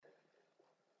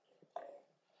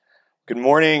Good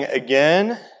morning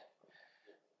again.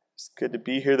 It's good to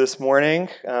be here this morning.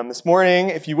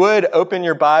 If you would, open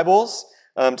your Bibles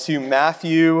to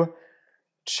Matthew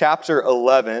chapter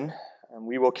 11.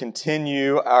 We will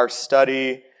continue our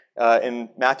study in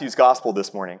Matthew's Gospel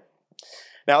this morning.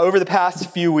 Now, over the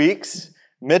past few weeks,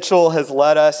 Mitchell has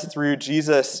led us through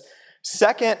Jesus'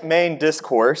 second main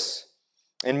discourse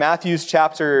in Matthew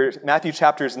chapters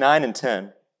 9 and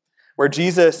 10, where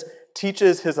Jesus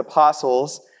teaches his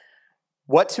apostles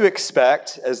what to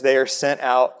expect as they are sent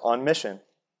out on mission.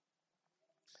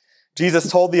 Jesus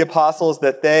told the apostles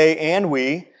that they and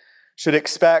we should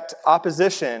expect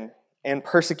opposition and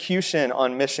persecution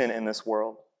on mission in this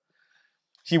world.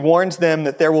 He warns them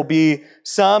that there will be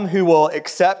some who will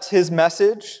accept his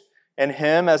message and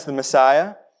him as the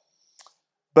Messiah,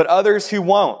 but others who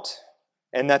won't,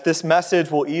 and that this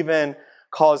message will even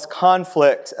cause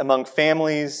conflict among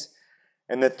families,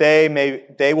 and that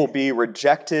they will be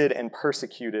rejected and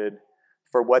persecuted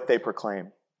for what they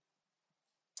proclaim.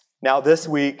 Now this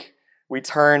week, we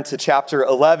turn to chapter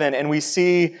 11, and we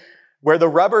see where the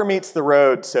rubber meets the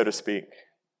road, so to speak,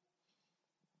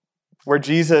 where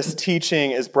Jesus'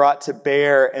 teaching is brought to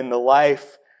bear in the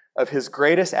life of his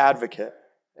greatest advocate,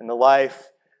 in the life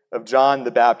of John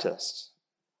the Baptist.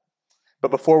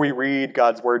 But before we read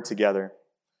God's word together,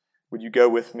 would you go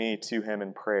with me to him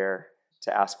in prayer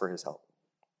to ask for his help?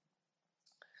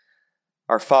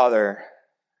 Our Father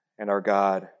and our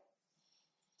God,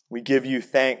 we give you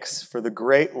thanks for the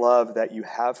great love that you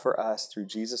have for us through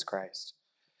Jesus Christ,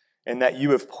 and that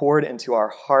you have poured into our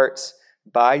hearts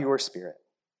by your Spirit.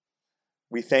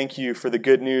 We thank you for the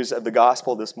good news of the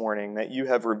gospel this morning that you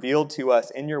have revealed to us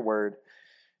in your word,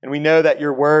 and we know that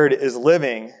your word is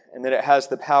living and that it has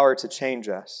the power to change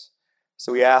us.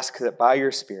 So we ask that by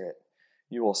your Spirit,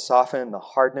 you will soften the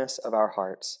hardness of our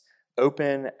hearts,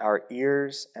 open our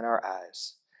ears and our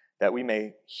eyes, that we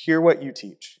may hear what you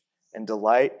teach and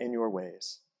delight in your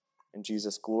ways. In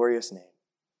Jesus' glorious name,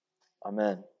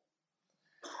 amen.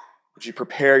 Would you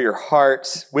prepare your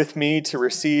hearts with me to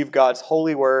receive God's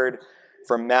holy word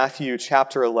from Matthew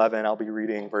chapter 11? I'll be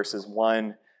reading verses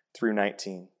 1 through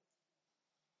 19.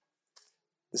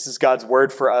 This is God's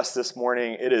word for us this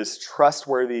morning. It is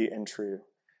trustworthy and true,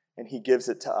 and he gives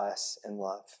it to us in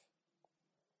love.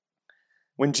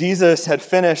 When Jesus had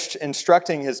finished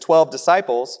instructing his 12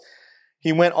 disciples,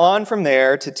 he went on from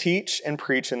there to teach and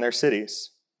preach in their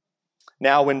cities.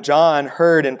 Now, when John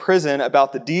heard in prison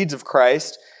about the deeds of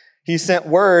Christ, he sent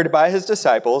word by his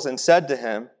disciples and said to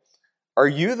him, "Are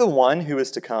you the one who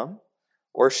is to come,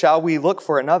 or shall we look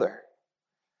for another?"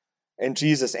 And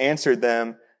Jesus answered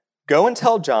them, "Go and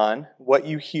tell John what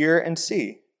you hear and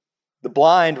see. The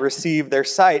blind receive their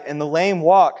sight, and the lame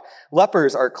walk.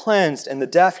 Lepers are cleansed, and the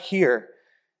deaf hear.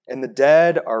 And the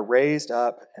dead are raised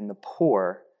up, and the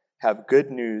poor have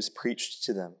good news preached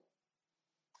to them.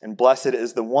 And blessed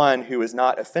is the one who is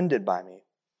not offended by me."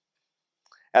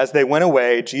 As they went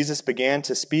away, Jesus began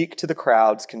to speak to the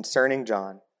crowds concerning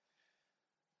John.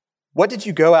 "What did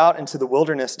you go out into the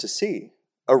wilderness to see?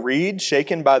 A reed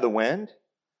shaken by the wind?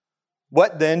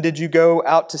 What then did you go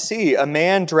out to see? A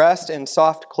man dressed in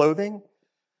soft clothing?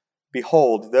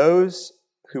 Behold, those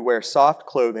who wear soft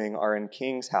clothing are in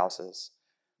kings' houses.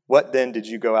 What then did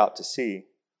you go out to see?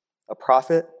 A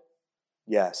prophet?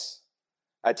 Yes,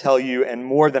 I tell you, and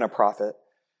more than a prophet.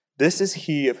 This is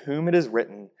he of whom it is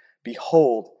written,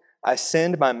 'Behold, I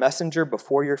send my messenger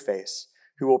before your face,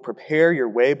 who will prepare your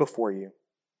way before you.'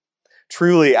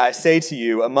 Truly, I say to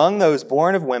you, among those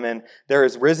born of women, there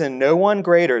has risen no one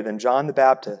greater than John the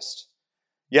Baptist.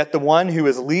 Yet the one who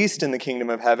is least in the kingdom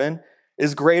of heaven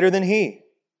is greater than he.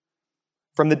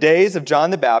 From the days of John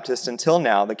the Baptist until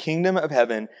now, the kingdom of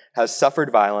heaven has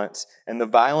suffered violence, and the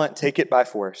violent take it by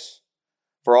force.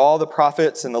 For all the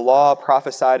prophets and the law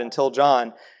prophesied until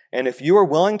John, and if you are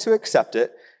willing to accept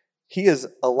it, he is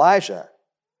Elijah,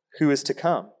 who is to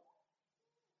come.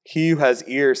 He who has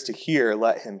ears to hear,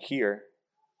 let him hear.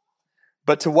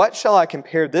 But to what shall I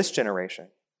compare this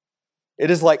generation? It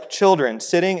is like children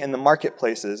sitting in the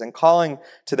marketplaces and calling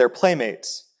to their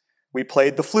playmates. 'We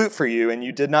played the flute for you, and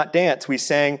you did not dance. We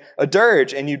sang a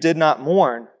dirge, and you did not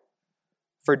mourn.'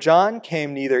 For John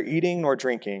came neither eating nor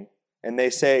drinking, and they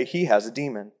say he has a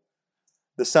demon.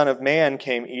 The Son of Man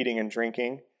came eating and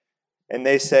drinking, and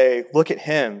they say, 'Look at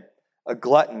him, a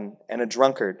glutton and a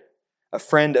drunkard, a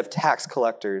friend of tax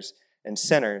collectors and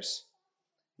sinners.'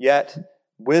 Yet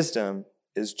wisdom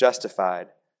is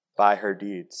justified by her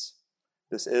deeds."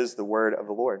 This is the word of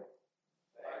the Lord.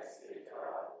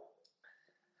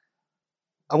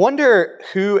 I wonder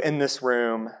who in this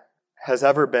room has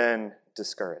ever been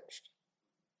discouraged.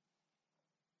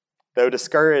 Though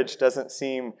discouraged doesn't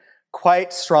seem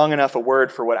quite strong enough a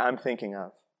word for what I'm thinking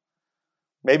of.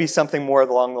 Maybe something more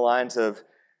along the lines of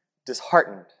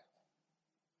disheartened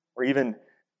or even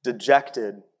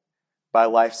dejected by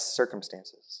life's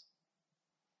circumstances.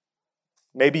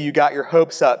 Maybe you got your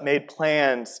hopes up, made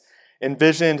plans,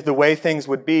 envisioned the way things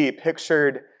would be,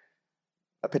 pictured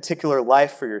a particular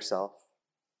life for yourself,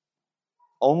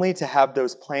 only to have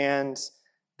those plans,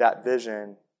 that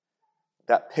vision,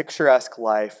 that picturesque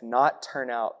life not turn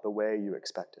out the way you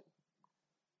expected.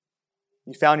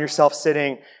 You found yourself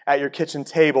sitting at your kitchen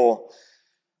table,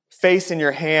 face in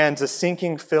your hands, a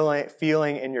sinking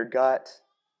feeling in your gut,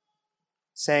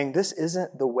 saying, this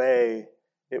isn't the way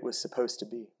it was supposed to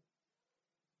be.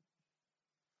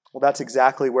 Well, that's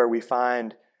exactly where we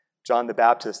find John the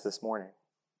Baptist this morning.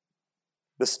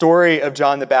 The story of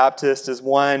John the Baptist is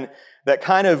one that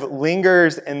kind of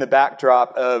lingers in the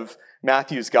backdrop of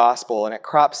Matthew's gospel, and it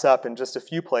crops up in just a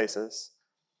few places.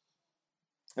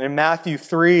 And in Matthew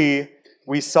 3,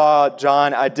 we saw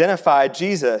John identify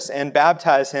Jesus and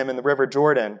baptize him in the River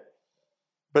Jordan.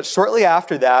 But shortly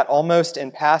after that, almost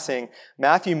in passing,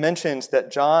 Matthew mentions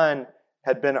that John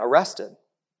had been arrested.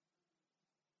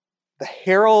 The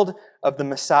herald of the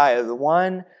Messiah, the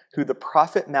one who the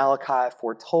prophet Malachi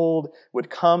foretold would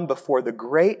come before the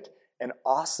great and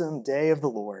awesome day of the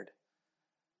Lord,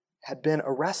 had been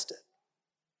arrested.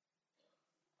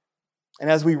 And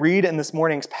as we read in this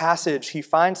morning's passage, he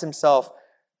finds himself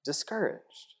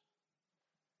discouraged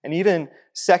and even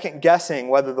second-guessing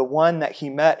whether the one that he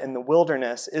met in the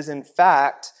wilderness is in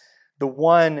fact the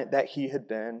one that he had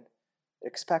been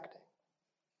expecting.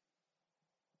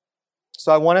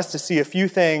 So I want us to see a few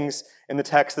things in the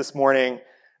text this morning.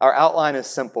 Our outline is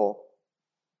simple.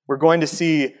 We're going to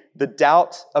see the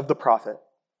doubt of the prophet,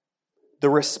 the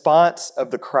response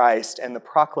of the Christ, and the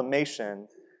proclamation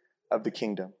of the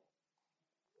kingdom.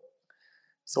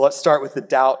 So let's start with the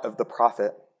doubt of the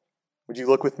prophet. Would you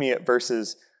look with me at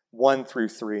verses 1 through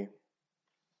 3?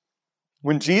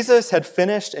 When Jesus had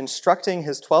finished instructing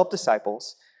his 12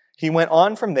 disciples, he went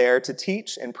on from there to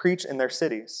teach and preach in their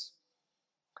cities.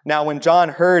 Now, when John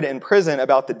heard in prison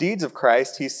about the deeds of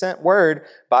Christ, he sent word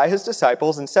by his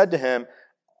disciples and said to him,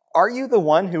 "Are you the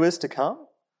one who is to come?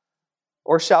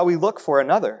 Or shall we look for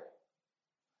another?"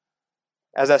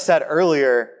 As I said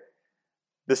earlier,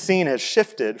 the scene has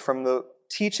shifted from the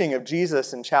teaching of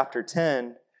Jesus in chapter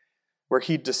 10, where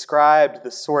he described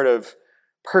the sort of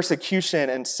persecution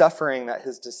and suffering that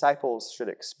his disciples should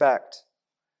expect,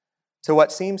 to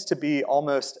what seems to be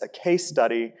almost a case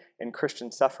study in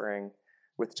Christian suffering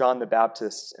with John the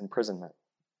Baptist's imprisonment.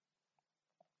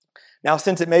 Now,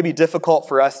 since it may be difficult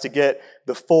for us to get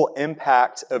the full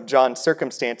impact of John's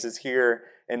circumstances here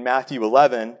in Matthew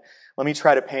 11, let me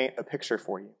try to paint a picture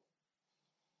for you.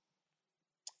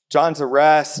 John's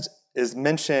arrest is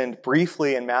mentioned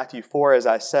briefly in Matthew 4, as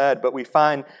I said, but we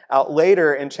find out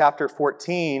later in chapter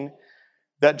 14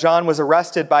 that John was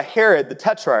arrested by Herod the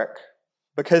Tetrarch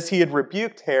because he had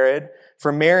rebuked Herod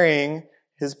for marrying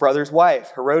his brother's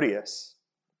wife, Herodias.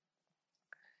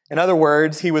 In other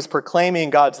words, he was proclaiming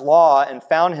God's law and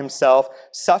found himself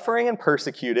suffering and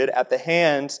persecuted at the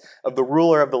hands of the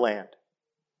ruler of the land.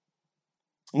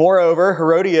 Moreover,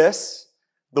 Herodias,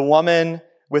 the woman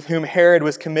with whom Herod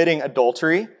was committing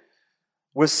adultery,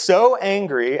 was so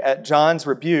angry at John's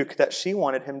rebuke that she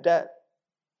wanted him dead.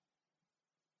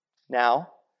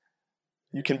 Now,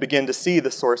 you can begin to see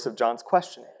the source of John's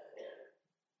questioning.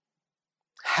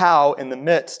 How, in the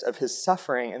midst of his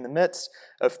suffering, in the midst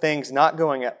of things not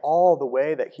going at all the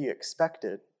way that he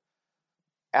expected,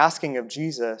 asking of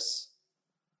Jesus,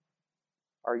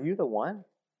 "Are you the one?"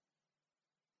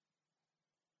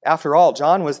 After all,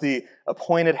 John was the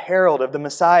appointed herald of the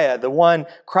Messiah, the one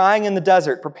crying in the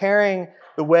desert, preparing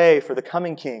the way for the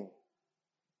coming king.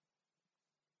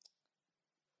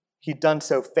 He'd done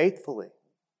so faithfully.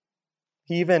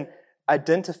 He even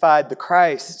identified the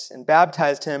Christ and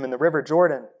baptized him in the River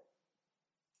Jordan.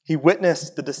 He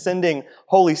witnessed the descending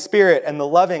Holy Spirit and the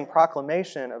loving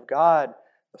proclamation of God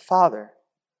the Father.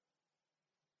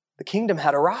 The kingdom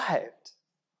had arrived.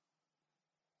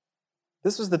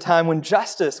 This was the time when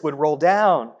justice would roll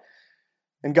down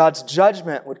and God's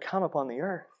judgment would come upon the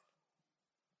earth.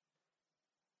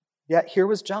 Yet here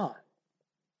was John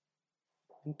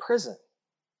in prison,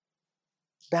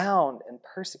 bound and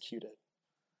persecuted,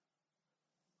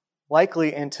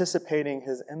 likely anticipating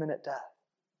his imminent death,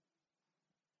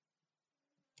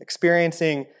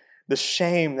 experiencing the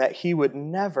shame that he would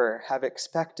never have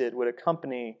expected would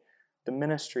accompany the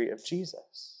ministry of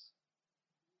Jesus.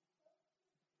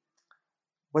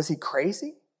 Was he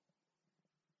crazy?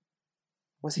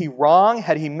 Was he wrong?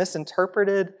 Had he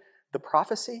misinterpreted the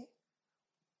prophecy?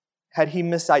 Had he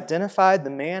misidentified the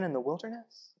man in the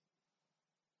wilderness?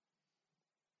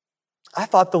 I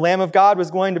thought the Lamb of God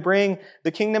was going to bring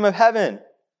the kingdom of heaven,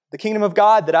 the kingdom of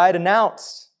God that I had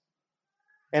announced.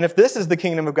 And if this is the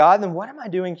kingdom of God, then what am I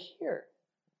doing here?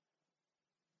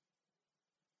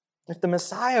 If the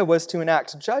Messiah was to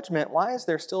enact judgment, why is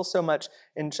there still so much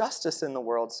injustice in the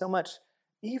world, so much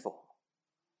evil?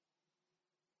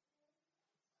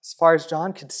 As far as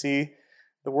John could see,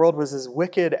 the world was as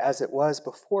wicked as it was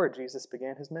before Jesus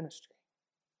began his ministry.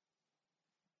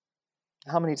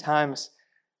 How many times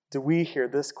do we hear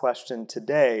this question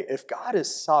today? If God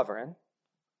is sovereign,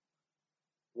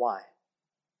 why?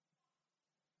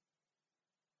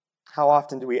 How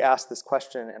often do we ask this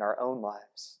question in our own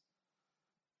lives?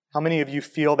 How many of you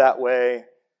feel that way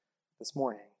this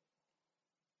morning?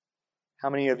 How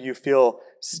many of you feel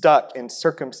stuck in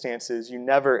circumstances you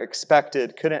never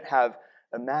expected, couldn't have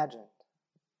imagined?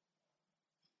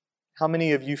 How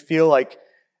many of you feel like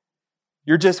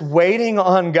you're just waiting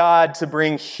on God to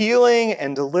bring healing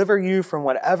and deliver you from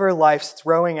whatever life's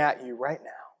throwing at you right now?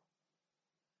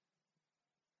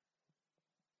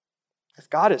 If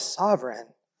God is sovereign,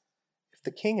 if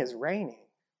the King is reigning,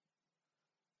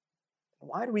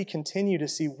 why do we continue to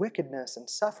see wickedness and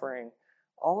suffering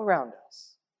all around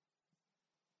us?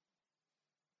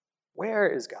 Where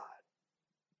is God?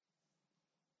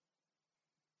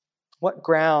 What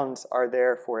grounds are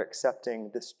there for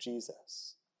accepting this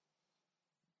Jesus?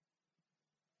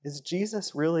 Is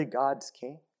Jesus really God's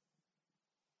King?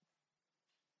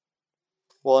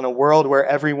 Well, in a world where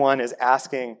everyone is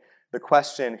asking the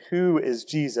question, who is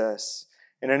Jesus?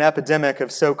 In an epidemic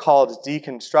of so-called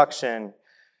deconstruction,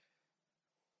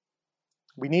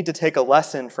 we need to take a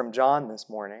lesson from John this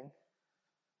morning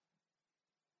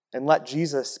and let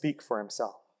Jesus speak for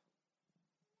himself.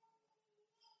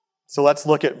 So let's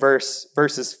look at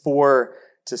verses 4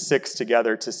 to 6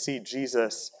 together to see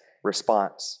Jesus'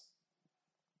 response.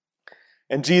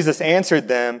 And Jesus answered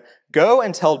them, "Go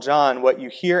and tell John what you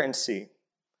hear and see.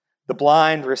 The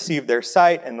blind receive their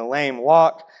sight, and the lame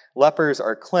walk. Lepers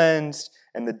are cleansed,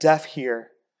 and the deaf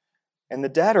hear. And the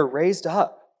dead are raised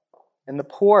up, and the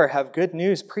poor have good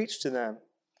news preached to them.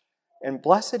 And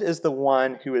blessed is the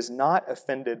one who is not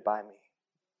offended by me."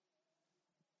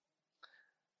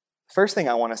 The first thing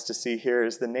I want us to see here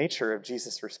is the nature of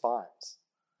Jesus' response.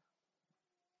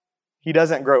 He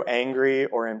doesn't grow angry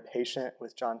or impatient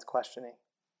with John's questioning.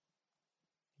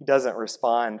 He doesn't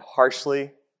respond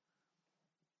harshly.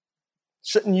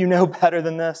 Shouldn't you know better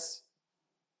than this?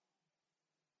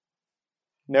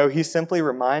 No, he simply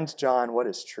reminds John what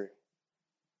is true,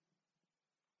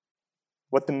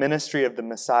 what the ministry of the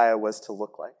Messiah was to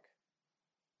look like.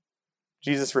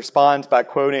 Jesus responds by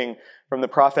quoting from the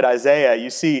prophet Isaiah.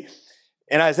 You see,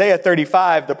 in Isaiah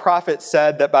 35, the prophet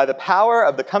said that by the power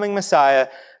of the coming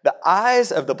Messiah, the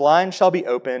eyes of the blind shall be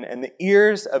open and the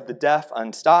ears of the deaf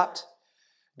unstopped.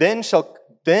 Then shall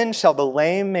the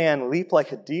lame man leap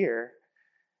like a deer,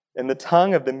 and the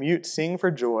tongue of the mute sing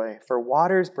for joy, for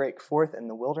waters break forth in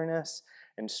the wilderness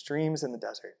and streams in the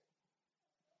desert.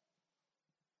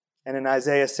 And in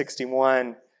Isaiah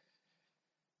 61,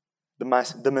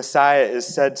 the Messiah is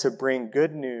said to bring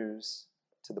good news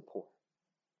to the poor.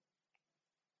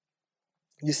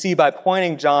 You see, by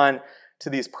pointing John to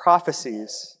these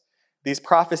prophecies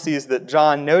that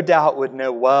John no doubt would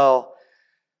know well,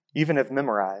 even if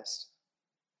memorized,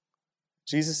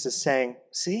 Jesus is saying,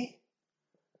 see?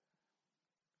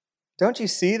 Don't you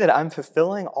see that I'm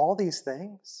fulfilling all these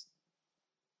things?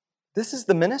 This is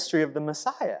the ministry of the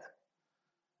Messiah.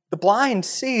 The blind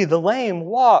see, the lame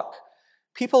walk.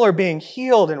 People are being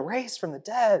healed and raised from the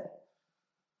dead.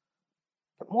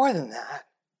 But more than that,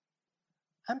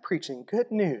 I'm preaching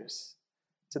good news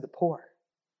to the poor.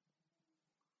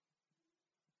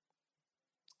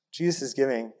 Jesus is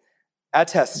giving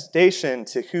attestation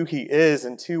to who he is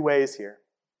in two ways here.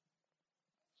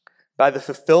 By the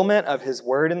fulfillment of his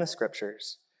word in the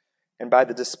scriptures, and by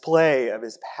the display of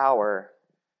his power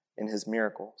in his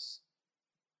miracles.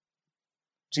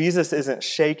 Jesus isn't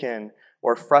shaken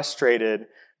or frustrated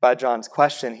by John's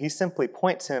question. He simply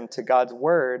points him to God's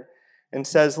word and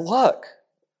says, look,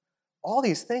 all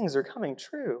these things are coming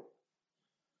true.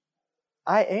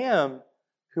 I am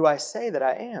who I say that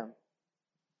I am.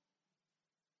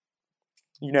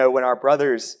 You know, when our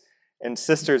brothers and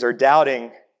sisters are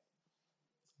doubting,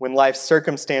 when life's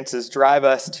circumstances drive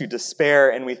us to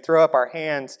despair and we throw up our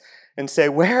hands and say,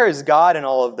 where is God in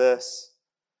all of this?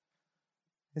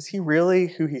 Is he really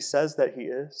who he says that he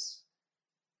is?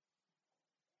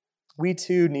 We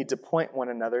too need to point one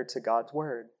another to God's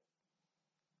word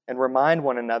and remind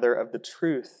one another of the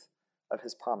truth of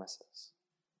his promises.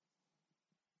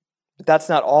 But that's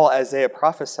not all Isaiah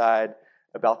prophesied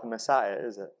about the Messiah,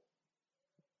 is it?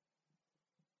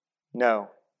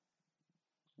 No.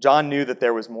 John knew that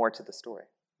there was more to the story.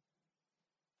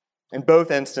 In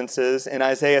both instances, in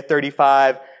Isaiah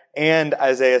 35 and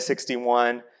Isaiah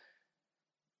 61,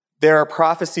 there are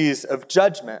prophecies of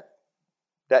judgment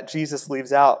that Jesus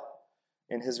leaves out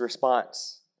in his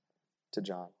response to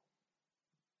John.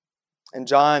 And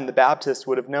John the Baptist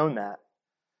would have known that.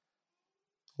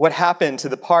 What happened to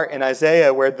the part in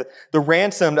Isaiah where the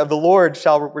ransomed of the Lord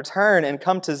shall return and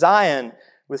come to Zion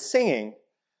with singing,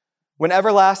 when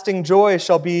everlasting joy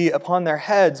shall be upon their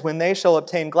heads, when they shall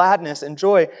obtain gladness and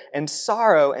joy, and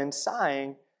sorrow and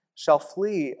sighing shall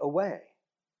flee away.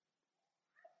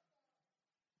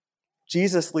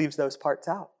 Jesus leaves those parts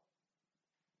out.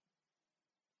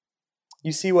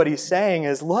 You see, what he's saying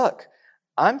is, look,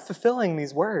 I'm fulfilling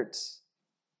these words.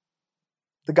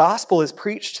 The gospel is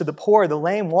preached to the poor, the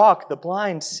lame walk, the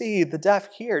blind see, the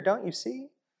deaf hear. Don't you see?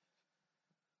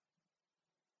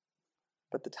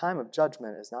 But the time of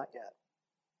judgment is not yet.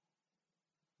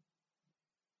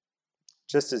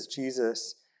 Just as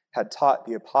Jesus had taught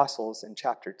the apostles in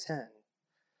chapter 10,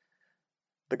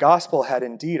 the gospel had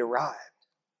indeed arrived.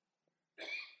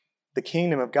 The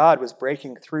kingdom of God was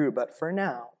breaking through, but for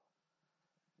now,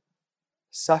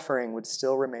 suffering would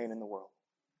still remain in the world.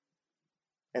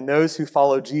 And those who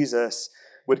follow Jesus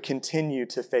would continue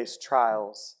to face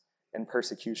trials and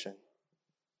persecution.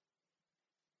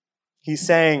 He's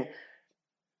saying,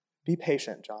 be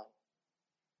patient, John.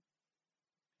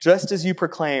 Just as you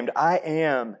proclaimed, I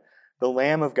am the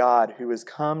Lamb of God who has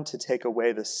come to take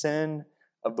away the sin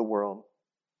of the world.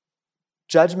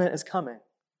 Judgment is coming,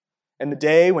 and the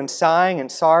day when sighing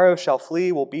and sorrow shall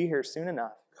flee will be here soon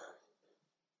enough.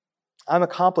 I'm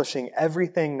accomplishing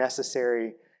everything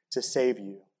necessary to save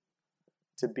you,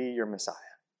 to be your Messiah.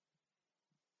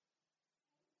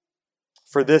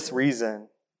 For this reason,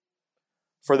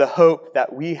 for the hope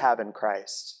that we have in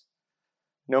Christ,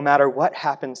 no matter what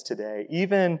happens today,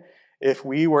 even if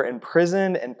we were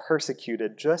imprisoned and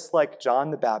persecuted just like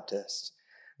John the Baptist,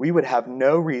 we would have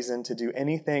no reason to do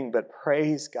anything but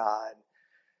praise God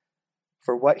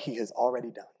for what he has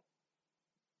already done,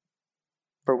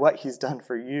 for what he's done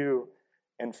for you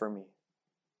and for me.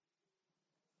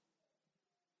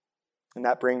 And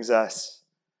that brings us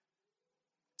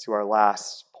to our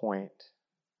last point,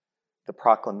 the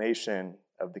proclamation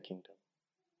of the kingdom.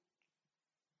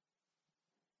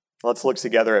 Let's look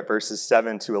together at verses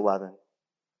 7 to 11.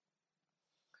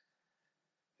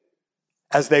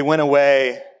 As they went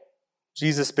away,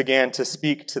 Jesus began to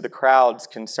speak to the crowds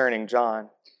concerning John.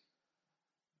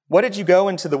 What did you go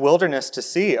into the wilderness to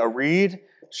see? A reed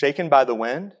shaken by the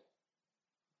wind?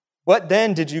 What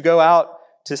then did you go out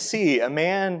to see? A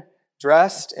man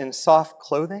dressed in soft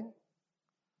clothing?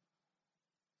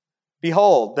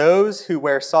 Behold, those who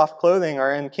wear soft clothing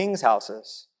are in kings'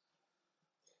 houses.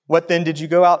 What then did you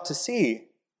go out to see?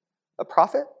 A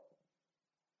prophet?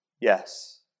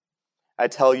 Yes, I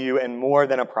tell you, and more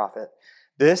than a prophet.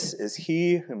 This is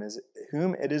he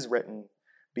whom it is written,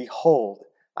 behold,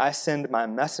 I send my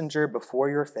messenger before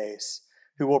your face,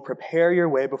 who will prepare your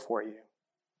way before you.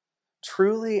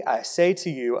 Truly, I say to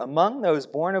you, among those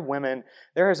born of women,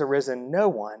 there has arisen no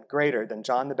one greater than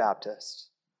John the Baptist.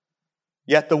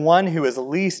 Yet the one who is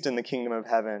least in the kingdom of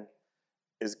heaven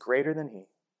is greater than he.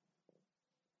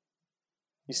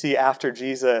 You see, after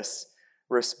Jesus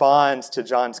responds to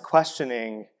John's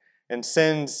questioning and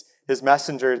sends his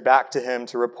messengers back to him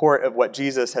to report of what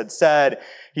Jesus had said,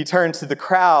 he turns to the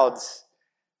crowds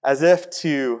as if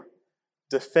to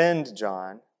defend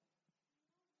John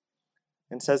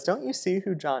and says, don't you see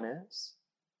who John is?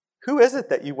 Who is it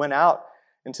that you went out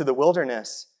into the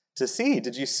wilderness to see?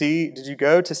 Did you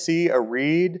go to see a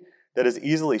reed that is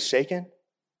easily shaken?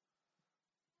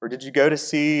 Or did you go to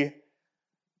see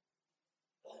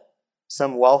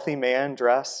some wealthy man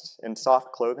dressed in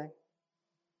soft clothing?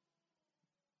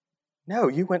 No,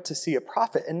 you went to see a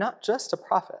prophet, and not just a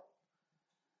prophet.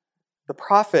 The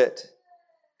prophet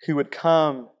who would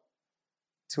come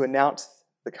to announce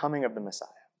the coming of the Messiah.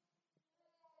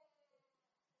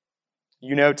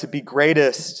 You know, to be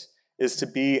greatest is to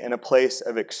be in a place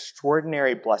of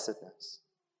extraordinary blessedness.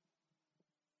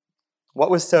 What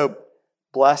was so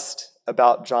blessed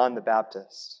about John the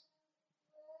Baptist?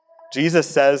 Jesus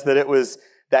says that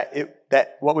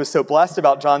what was so blessed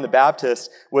about John the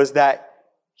Baptist was that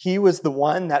he was the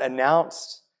one that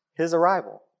announced his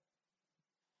arrival.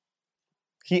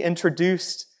 He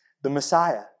introduced the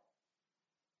Messiah.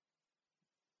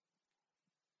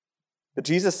 But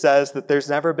Jesus says that there's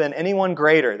never been anyone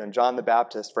greater than John the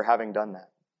Baptist for having done that.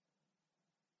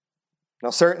 Now,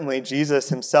 certainly, Jesus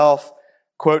himself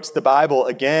quotes the Bible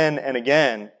again and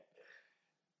again,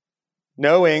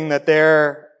 knowing that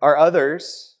there are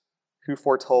others who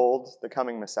foretold the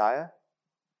coming Messiah.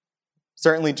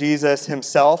 Certainly Jesus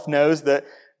himself knows that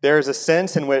there is a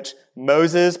sense in which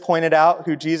Moses pointed out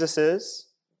who Jesus is.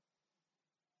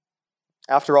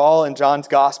 After all, in John's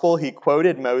gospel, he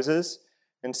quoted Moses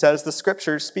and says, "The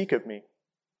scriptures speak of me."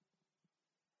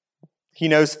 He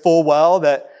knows full well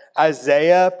that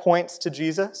Isaiah points to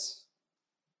Jesus.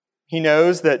 He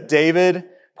knows that David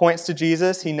points to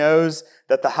Jesus. He knows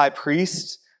that the high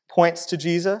priest points to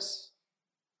Jesus.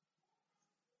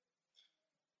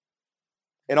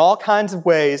 In all kinds of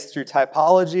ways, through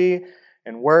typology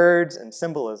and words and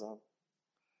symbolism.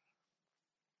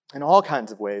 In all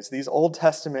kinds of ways, these Old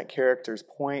Testament characters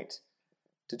point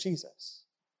to Jesus.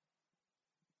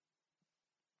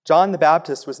 John the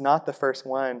Baptist was not the first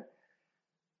one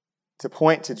to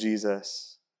point to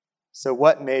Jesus. So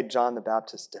what made John the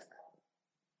Baptist different?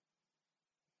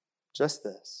 Just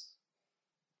this: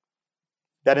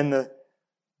 that in the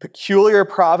peculiar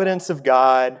providence of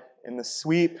God, in the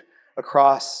sweep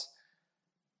across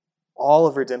all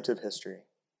of redemptive history,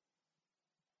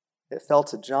 it fell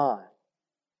to John,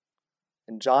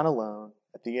 and John alone,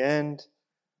 at the end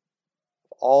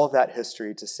of all of that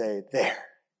history, to say,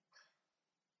 there,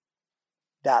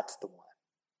 that's the one.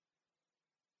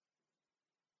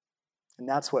 And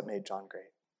that's what made John great.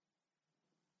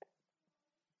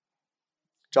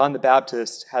 John the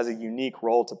Baptist has a unique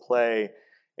role to play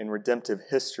in redemptive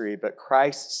history, but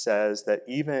Christ says that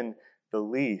even the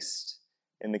least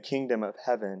in the kingdom of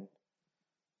heaven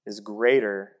is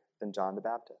greater than John the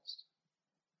Baptist.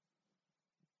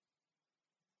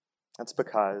 That's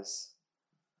because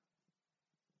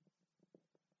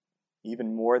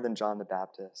even more than John the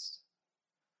Baptist,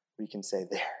 we can say,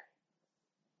 there,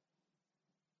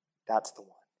 that's the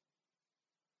one.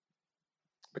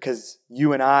 Because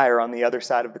you and I are on the other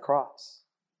side of the cross.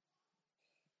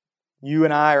 You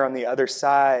and I are on the other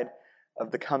side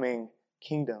of the coming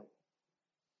kingdom.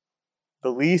 The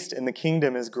least in the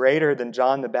kingdom is greater than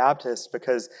John the Baptist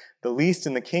because the least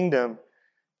in the kingdom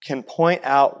can point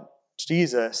out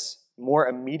Jesus more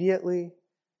immediately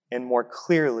and more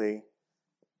clearly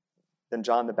than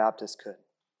John the Baptist could.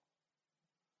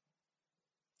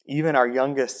 Even our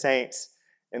youngest saints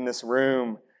in this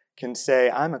room can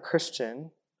say, I'm a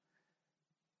Christian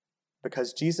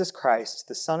because Jesus Christ,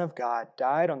 the Son of God,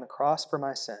 died on the cross for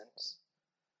my sins.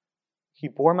 He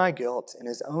bore my guilt in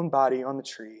his own body on the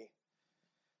tree.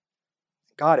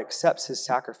 God accepts his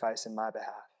sacrifice in my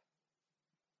behalf.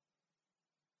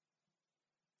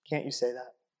 Can't you say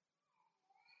that?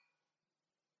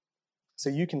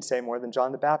 So you can say more than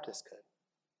John the Baptist could.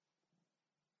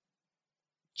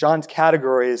 John's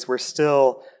categories were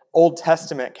still Old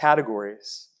Testament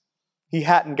categories. He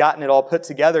hadn't gotten it all put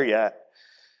together yet.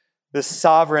 This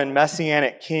sovereign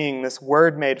messianic king, this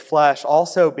word made flesh,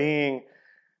 also being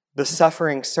the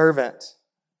suffering servant,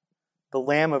 the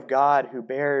Lamb of God who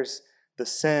bears the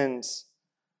sins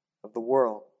of the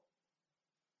world.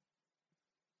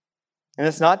 And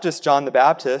it's not just John the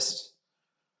Baptist.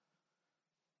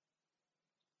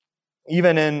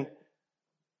 Even in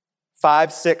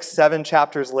 5, 6, 7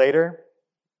 chapters later,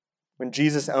 when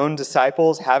Jesus' own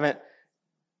disciples haven't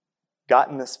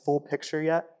gotten this full picture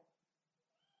yet,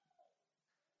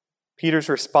 Peter's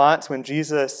response when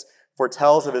Jesus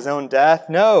foretells of his own death,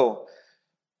 no,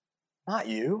 not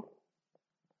you.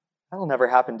 That'll never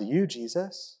happen to you,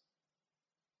 Jesus.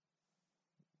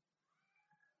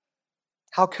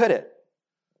 How could it?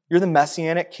 You're the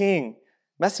Messianic king.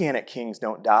 Messianic kings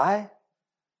don't die.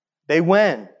 They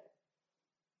win.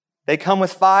 They come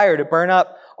with fire to burn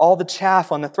up all the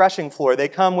chaff on the threshing floor. They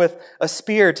come with a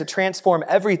spear to transform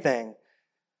everything.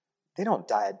 They don't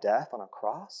die a death on a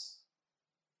cross.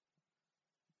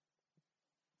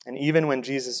 And even when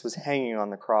Jesus was hanging on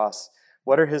the cross,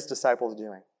 what are his disciples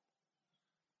doing?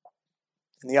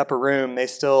 In the upper room, they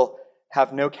still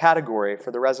have no category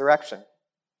for the resurrection.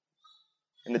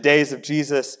 In the days of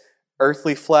Jesus'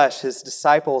 earthly flesh, his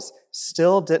disciples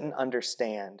still didn't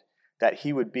understand that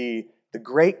he would be the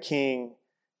great king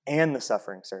and the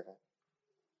suffering servant,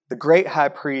 the great high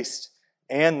priest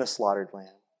and the slaughtered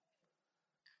lamb,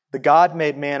 the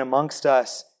God-made man amongst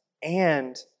us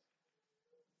and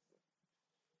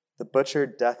the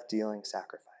butchered, death-dealing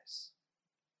sacrifice.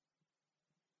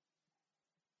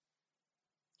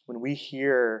 When we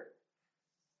hear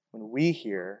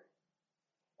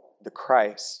the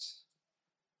Christ,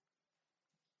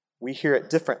 we hear it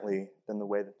differently than the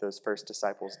way that those first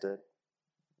disciples did.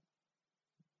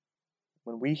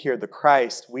 When we hear the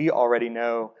Christ, we already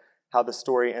know how the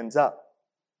story ends up.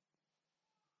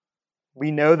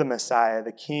 We know the Messiah,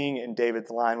 the king in David's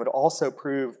line, would also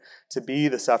prove to be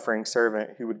the suffering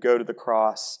servant who would go to the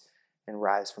cross and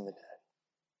rise from the dead.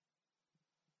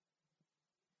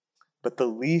 But the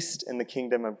least in the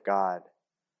kingdom of God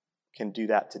can do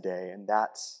that today, and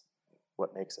that's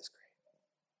what makes us great.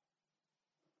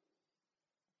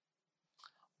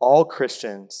 All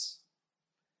Christians,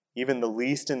 even the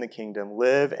least in the kingdom,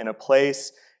 live in a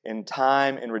place in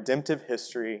time in redemptive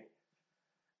history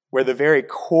where the very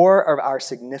core of our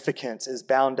significance is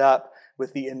bound up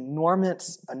with the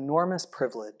enormous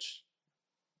privilege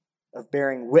of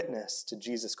bearing witness to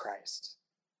Jesus Christ.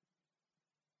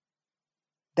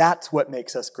 That's what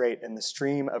makes us great in the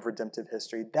stream of redemptive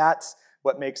history. That's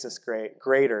what makes us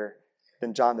greater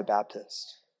than John the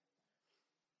Baptist.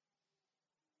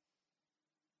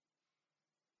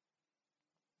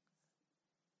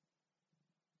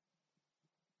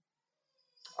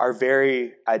 Our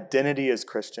very identity as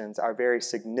Christians, our very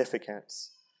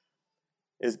significance,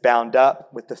 is bound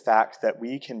up with the fact that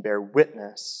we can bear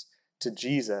witness to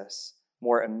Jesus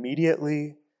more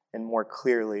immediately and more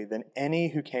clearly than any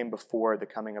who came before the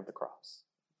coming of the cross.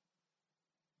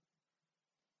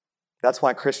 That's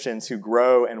why Christians who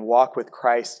grow and walk with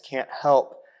Christ can't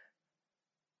help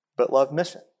but love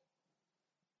mission.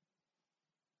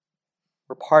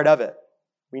 We're part of it.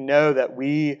 We know that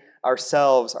we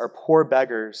ourselves are poor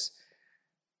beggars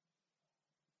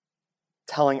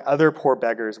telling other poor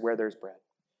beggars where there's bread.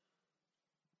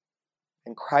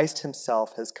 And Christ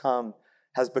himself has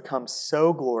become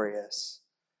so glorious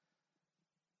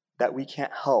that we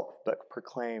can't help but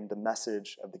proclaim the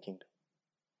message of the kingdom.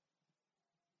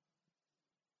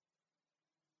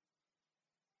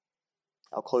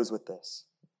 I'll close with this.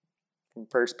 From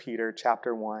 1 Peter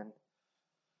chapter 1.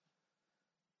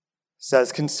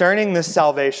 Says, concerning this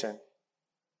salvation,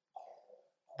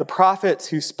 the prophets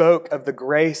who spoke of the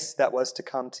grace that was to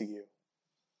come to you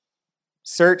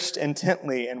searched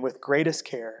intently and with greatest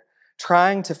care,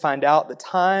 trying to find out the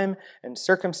time and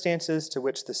circumstances to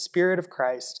which the Spirit of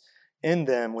Christ in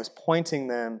them was pointing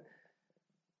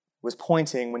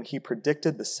when he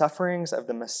predicted the sufferings of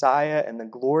the Messiah and the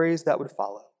glories that would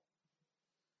follow.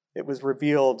 It was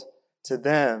revealed to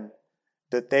them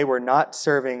that they were not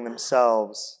serving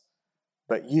themselves,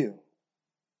 but you.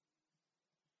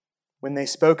 When they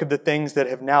spoke of the things that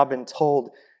have now been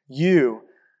told you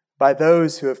by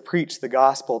those who have preached the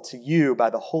gospel to you by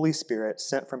the Holy Spirit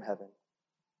sent from heaven.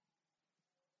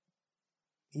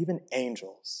 Even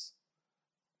angels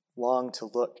long to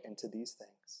look into these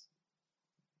things.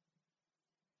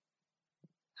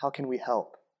 How can we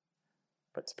help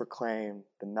but to proclaim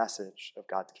the message of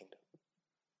God's kingdom?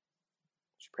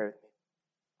 Would you pray with me?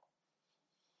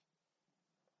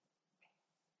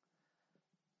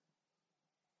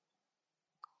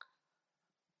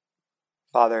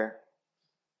 Father,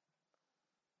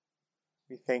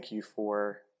 we thank you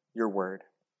for your word.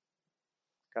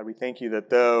 God, we thank you that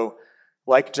though,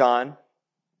 like John,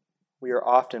 we are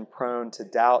often prone to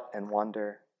doubt and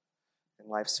wonder in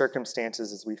life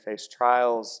circumstances as we face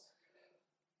trials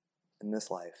in this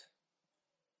life.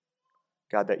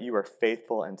 God, that you are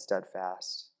faithful and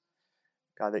steadfast.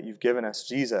 God, that you've given us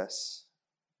Jesus,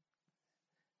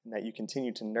 and that you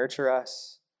continue to nurture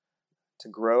us, to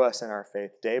grow us in our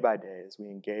faith day by day as we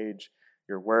engage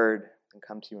your word and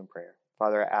come to you in prayer.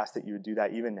 Father, I ask that you would do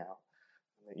that even now,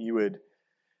 that you would,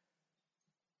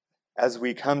 as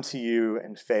we come to you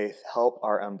in faith, help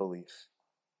our unbelief.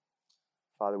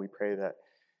 Father, we pray that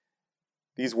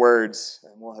these words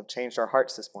will have changed our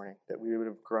hearts this morning, that we would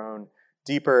have grown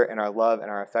deeper in our love and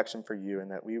our affection for you,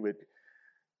 and that we would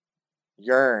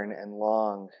yearn and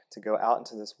long to go out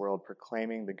into this world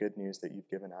proclaiming the good news that you've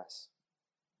given us.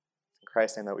 In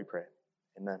Christ's name that we pray.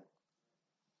 Amen.